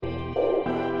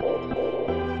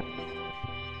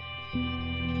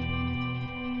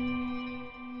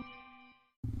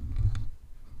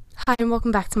Hi, and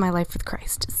welcome back to My Life with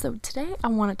Christ. So today I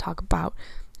want to talk about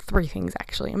three things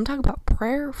actually. I'm talking about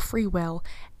prayer, free will,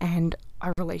 and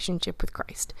our relationship with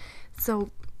Christ.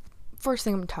 So first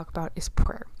thing I'm going to talk about is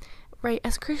prayer. Right?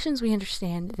 As Christians, we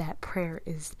understand that prayer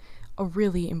is a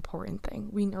really important thing.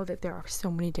 We know that there are so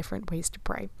many different ways to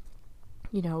pray.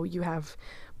 You know, you have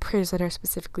prayers that are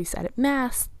specifically said at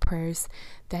Mass, prayers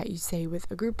that you say with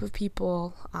a group of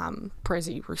people, prayers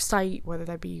that you recite, whether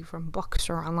that be from books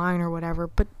or online or whatever.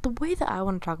 But the way that I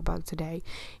want to talk about today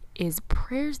is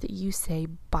prayers that you say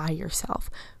by yourself,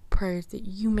 prayers that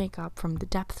you make up from the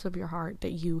depths of your heart,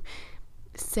 that you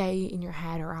say in your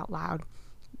head or out loud,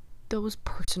 those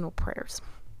personal prayers.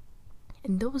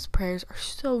 And those prayers are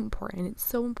so important. It's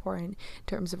so important in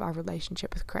terms of our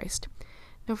relationship with Christ.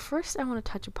 Now, first, I want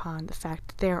to touch upon the fact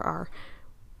that there are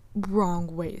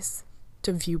wrong ways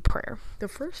to view prayer. The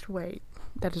first way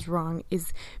that is wrong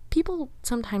is people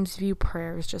sometimes view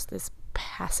prayer as just this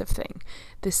passive thing,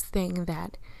 this thing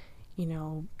that,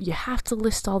 you have to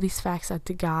list all these facts out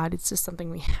to God. It's just something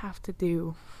we have to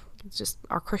do. It's just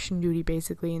our Christian duty,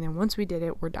 basically. And then once we did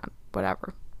it, we're done.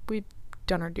 Whatever. We've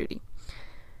done our duty.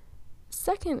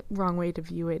 Second wrong way to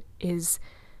view it is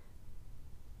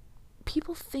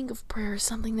people think of prayer as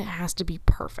something that has to be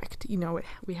perfect.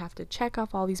 We have to check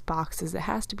off all these boxes. It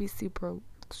has to be super,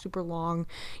 super long.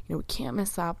 We can't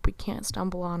mess up. We can't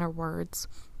stumble on our words.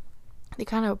 They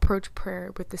kind of approach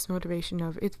prayer with this motivation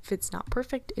of if it's not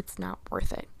perfect, it's not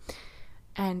worth it.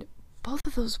 And both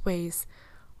of those ways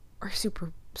are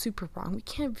super, super wrong. We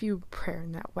can't view prayer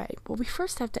in that way. What we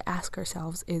first have to ask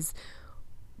ourselves is,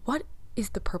 what is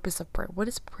the purpose of prayer? What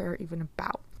is prayer even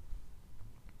about?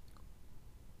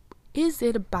 Is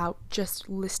it about just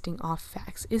listing off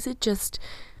facts? Is it just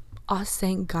us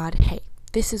saying, God, hey,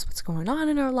 this is what's going on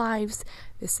in our lives.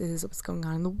 This is what's going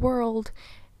on in the world.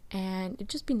 And it'd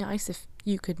just be nice if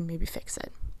you could maybe fix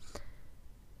it.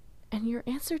 And your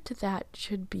answer to that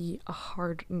should be a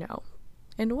hard no.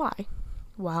 And why?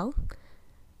 Well,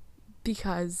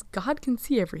 because God can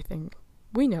see everything.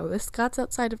 We know this. God's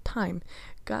outside of time.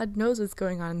 God knows what's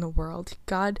going on in the world.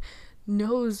 God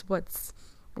knows what's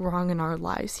wrong in our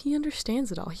lives. He understands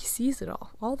it all. He sees it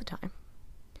all the time.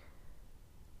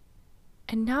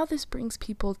 And now this brings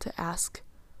people to ask,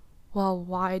 well,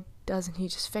 why doesn't he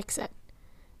just fix it?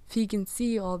 If he can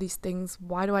see all these things,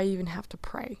 why do I even have to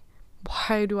pray?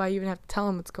 Why do I even have to tell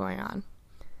him what's going on?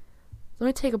 Let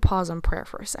me take a pause on prayer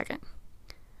for a second.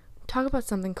 Talk about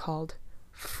something called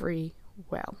free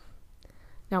will.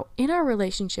 Now, in our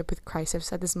relationship with Christ, I've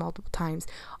said this multiple times,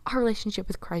 our relationship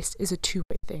with Christ is a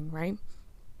two-way thing, right?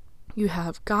 You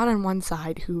have God on one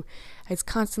side who has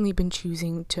constantly been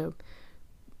choosing to,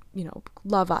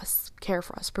 love us, care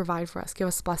for us, provide for us, give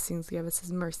us blessings, give us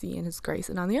his mercy and his grace.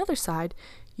 And on the other side,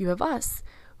 you have us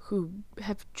who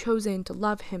have chosen to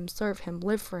love him, serve him,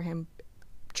 live for him,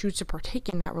 choose to partake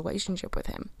in that relationship with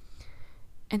him.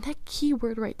 And that key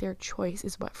word right there, choice,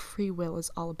 is what free will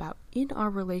is all about. In our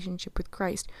relationship with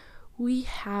Christ, we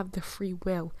have the free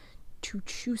will to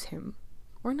choose him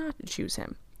or not to choose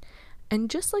him. And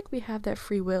just like we have that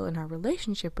free will in our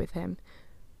relationship with him,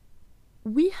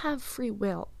 we have free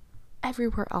will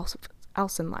everywhere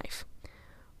else in life.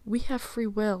 We have free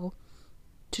will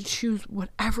to choose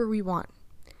whatever we want.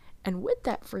 And with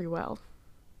that free will,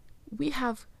 we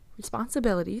have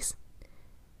responsibilities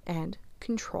and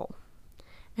control.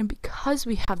 And because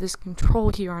we have this control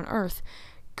here on earth,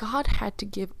 God had to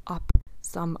give up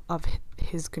some of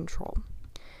his control.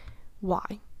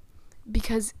 Why?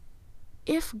 Because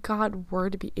if God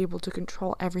were to be able to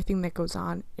control everything that goes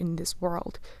on in this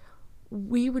world,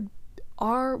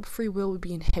 our free will would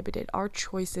be inhibited. Our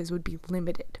choices would be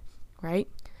limited, right?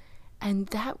 And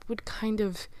that would kind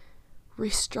of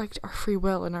restrict our free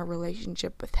will in our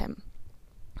relationship with him.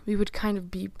 We would kind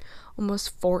of be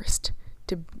almost forced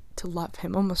to love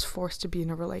him, almost forced to be in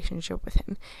a relationship with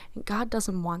him. And God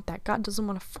doesn't want that. God doesn't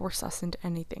want to force us into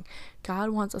anything.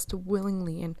 God wants us to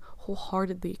willingly and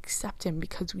wholeheartedly accept him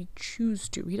because we choose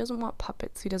to. He doesn't want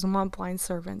puppets. He doesn't want blind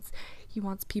servants. He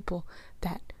wants people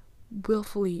that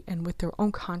willfully and with their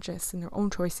own conscience and their own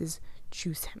choices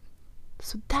choose him.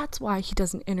 So that's why he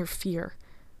doesn't interfere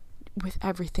with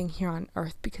everything here on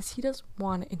earth, because he doesn't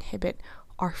want to inhibit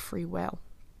our free will.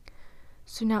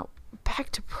 So now back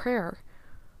to prayer.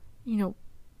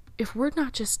 If we're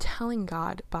not just telling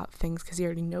God about things because he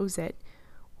already knows it,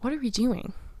 what are we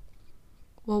doing?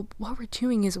 Well, what we're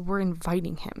doing is we're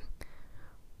inviting him.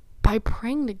 By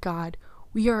praying to God,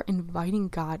 we are inviting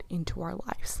God into our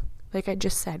lives. Like I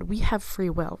just said, we have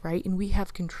free will, right? And we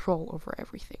have control over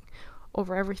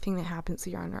everything that happens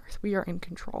here on earth. We are in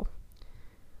control.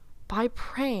 By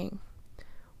praying,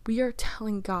 we are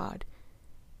telling God,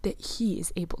 that he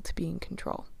is able to be in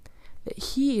control, that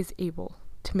he is able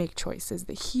to make choices,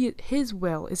 that his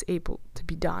will is able to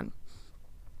be done.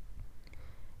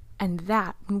 And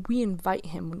that, when we invite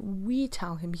him, when we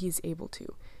tell him he is able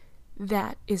to,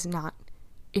 that is not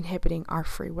inhibiting our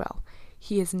free will.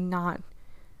 He is not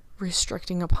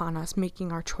restricting upon us,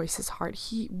 making our choices hard.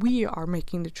 We are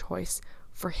making the choice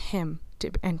for him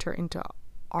to enter into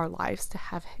our lives, to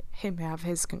have him have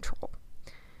his control.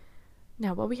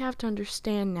 Now, what we have to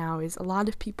understand now is a lot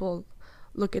of people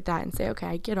look at that and say, okay,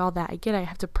 I get all that. I get I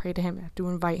have to pray to him. I have to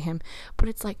invite him. But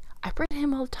it's like, I pray to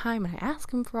him all the time and I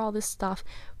ask him for all this stuff.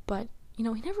 But, he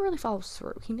never really follows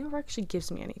through. He never actually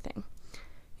gives me anything.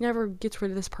 He never gets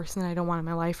rid of this person that I don't want in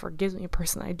my life, or gives me a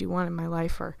person that I do want in my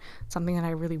life, or something that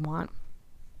I really want,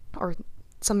 or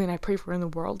something that I pray for in the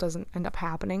world doesn't end up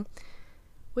happening.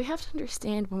 We have to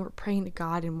understand, when we're praying to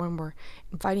God and when we're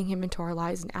inviting him into our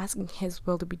lives and asking his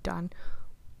will to be done,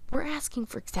 we're asking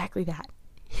for exactly that,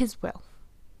 his will.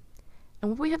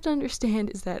 And what we have to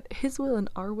understand is that his will and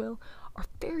our will are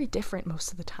very different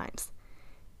most of the times.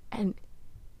 And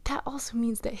that also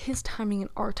means that his timing and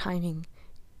our timing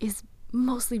is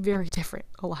mostly very different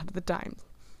a lot of the times.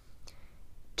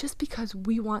 Just because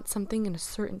we want something in a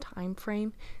certain time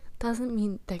frame doesn't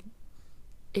mean that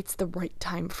it's the right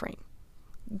time frame.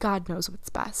 God knows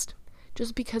what's best.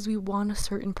 Just because we want a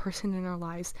certain person in our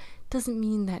lives doesn't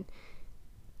mean that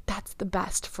that's the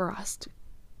best for us.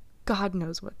 God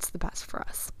knows what's the best for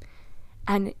us.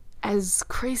 And as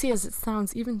crazy as it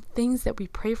sounds, even things that we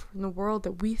pray for in the world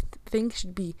that we think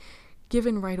should be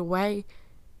given right away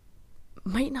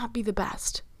might not be the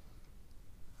best.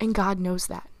 And God knows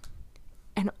that.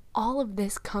 And all of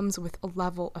this comes with a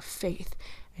level of faith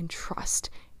and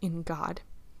trust in God.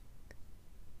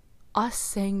 Us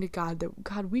saying to God that,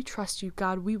 God, we trust you.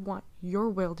 God, we want your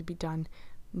will to be done,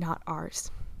 not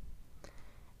ours.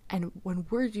 And when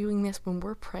we're doing this, when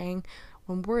we're praying,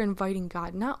 when we're inviting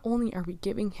God, not only are we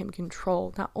giving him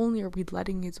control, not only are we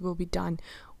letting his will be done,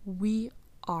 we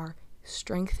are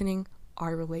strengthening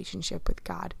our relationship with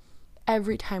God.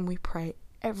 Every time we pray,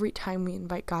 every time we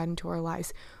invite God into our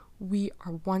lives, we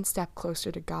are one step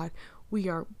closer to God. We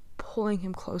are pulling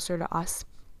him closer to us.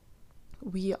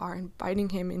 We are inviting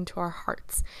him into our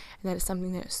hearts. And that is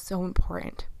something that is so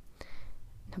important.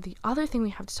 Now, the other thing we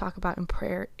have to talk about in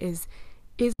prayer is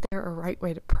there a right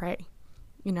way to pray?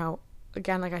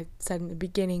 Again, like I said in the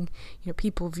beginning,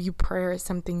 people view prayer as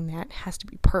something that has to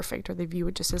be perfect, or they view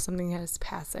it just as something that is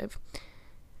passive.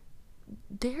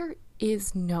 There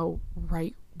is no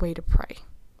right way to pray.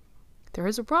 There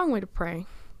is a wrong way to pray,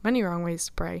 many wrong ways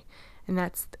to pray, and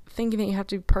that's thinking that you have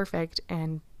to be perfect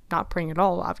and not praying at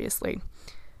all, obviously.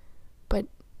 But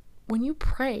when you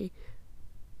pray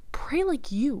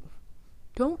like you.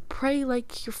 Don't pray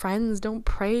like your friends. Don't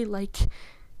pray like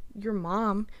your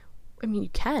mom. I mean, you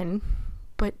can,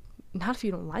 but not if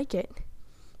you don't like it.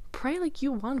 Pray like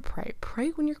you want to pray. Pray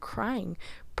when you're crying.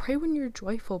 Pray when you're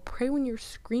joyful. Pray when you're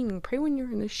screaming. Pray when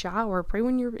you're in the shower. Pray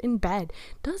when you're in bed.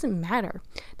 Doesn't matter.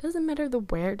 Doesn't matter the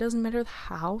where. Doesn't matter the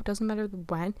how. Doesn't matter the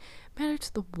when. It matters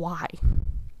the why.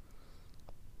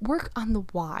 Work on the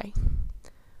why.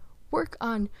 Work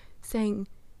on saying,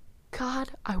 God,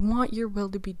 I want your will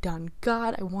to be done.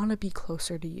 God, I want to be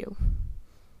closer to you.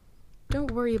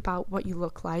 Don't worry about what you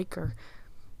look like or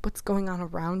what's going on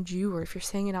around you, or if you're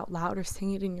saying it out loud or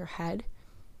saying it in your head.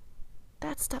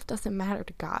 That stuff doesn't matter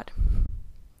to God.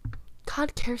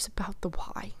 God cares about the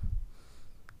why.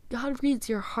 God reads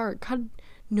your heart. God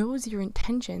knows your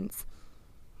intentions.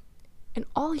 And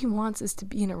all he wants is to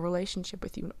be in a relationship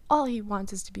with you. And all he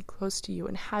wants is to be close to you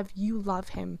and have you love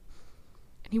him.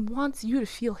 And he wants you to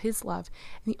feel his love.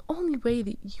 And the only way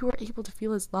that you are able to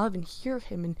feel his love and hear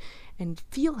him and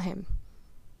feel him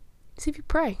is if you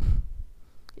pray.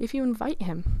 If you invite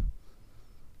him.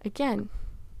 Again,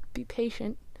 be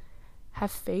patient.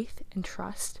 Have faith and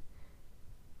trust.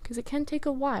 Because it can take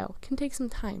a while. It can take some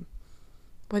time.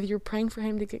 Whether you're praying for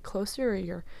him to get closer or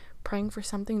you're praying for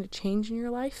something to change in your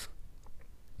life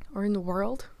or in the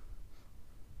world.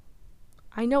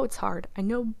 I know it's hard. I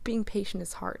know being patient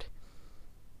is hard.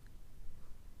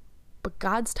 But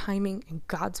God's timing and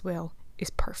God's will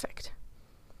is perfect.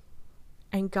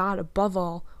 And God, above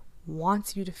all,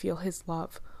 wants you to feel his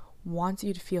love, wants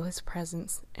you to feel his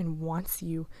presence, and wants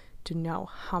you to know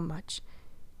how much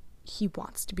he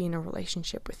wants to be in a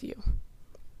relationship with you.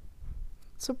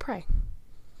 So pray.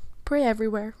 Pray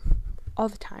everywhere, all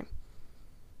the time.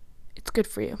 It's good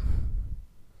for you.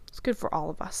 It's good for all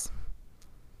of us.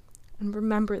 And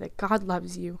remember that God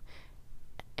loves you,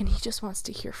 and he just wants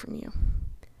to hear from you.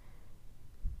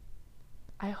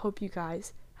 I hope you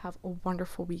guys have a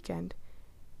wonderful weekend,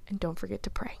 and don't forget to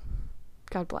pray.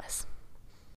 God bless.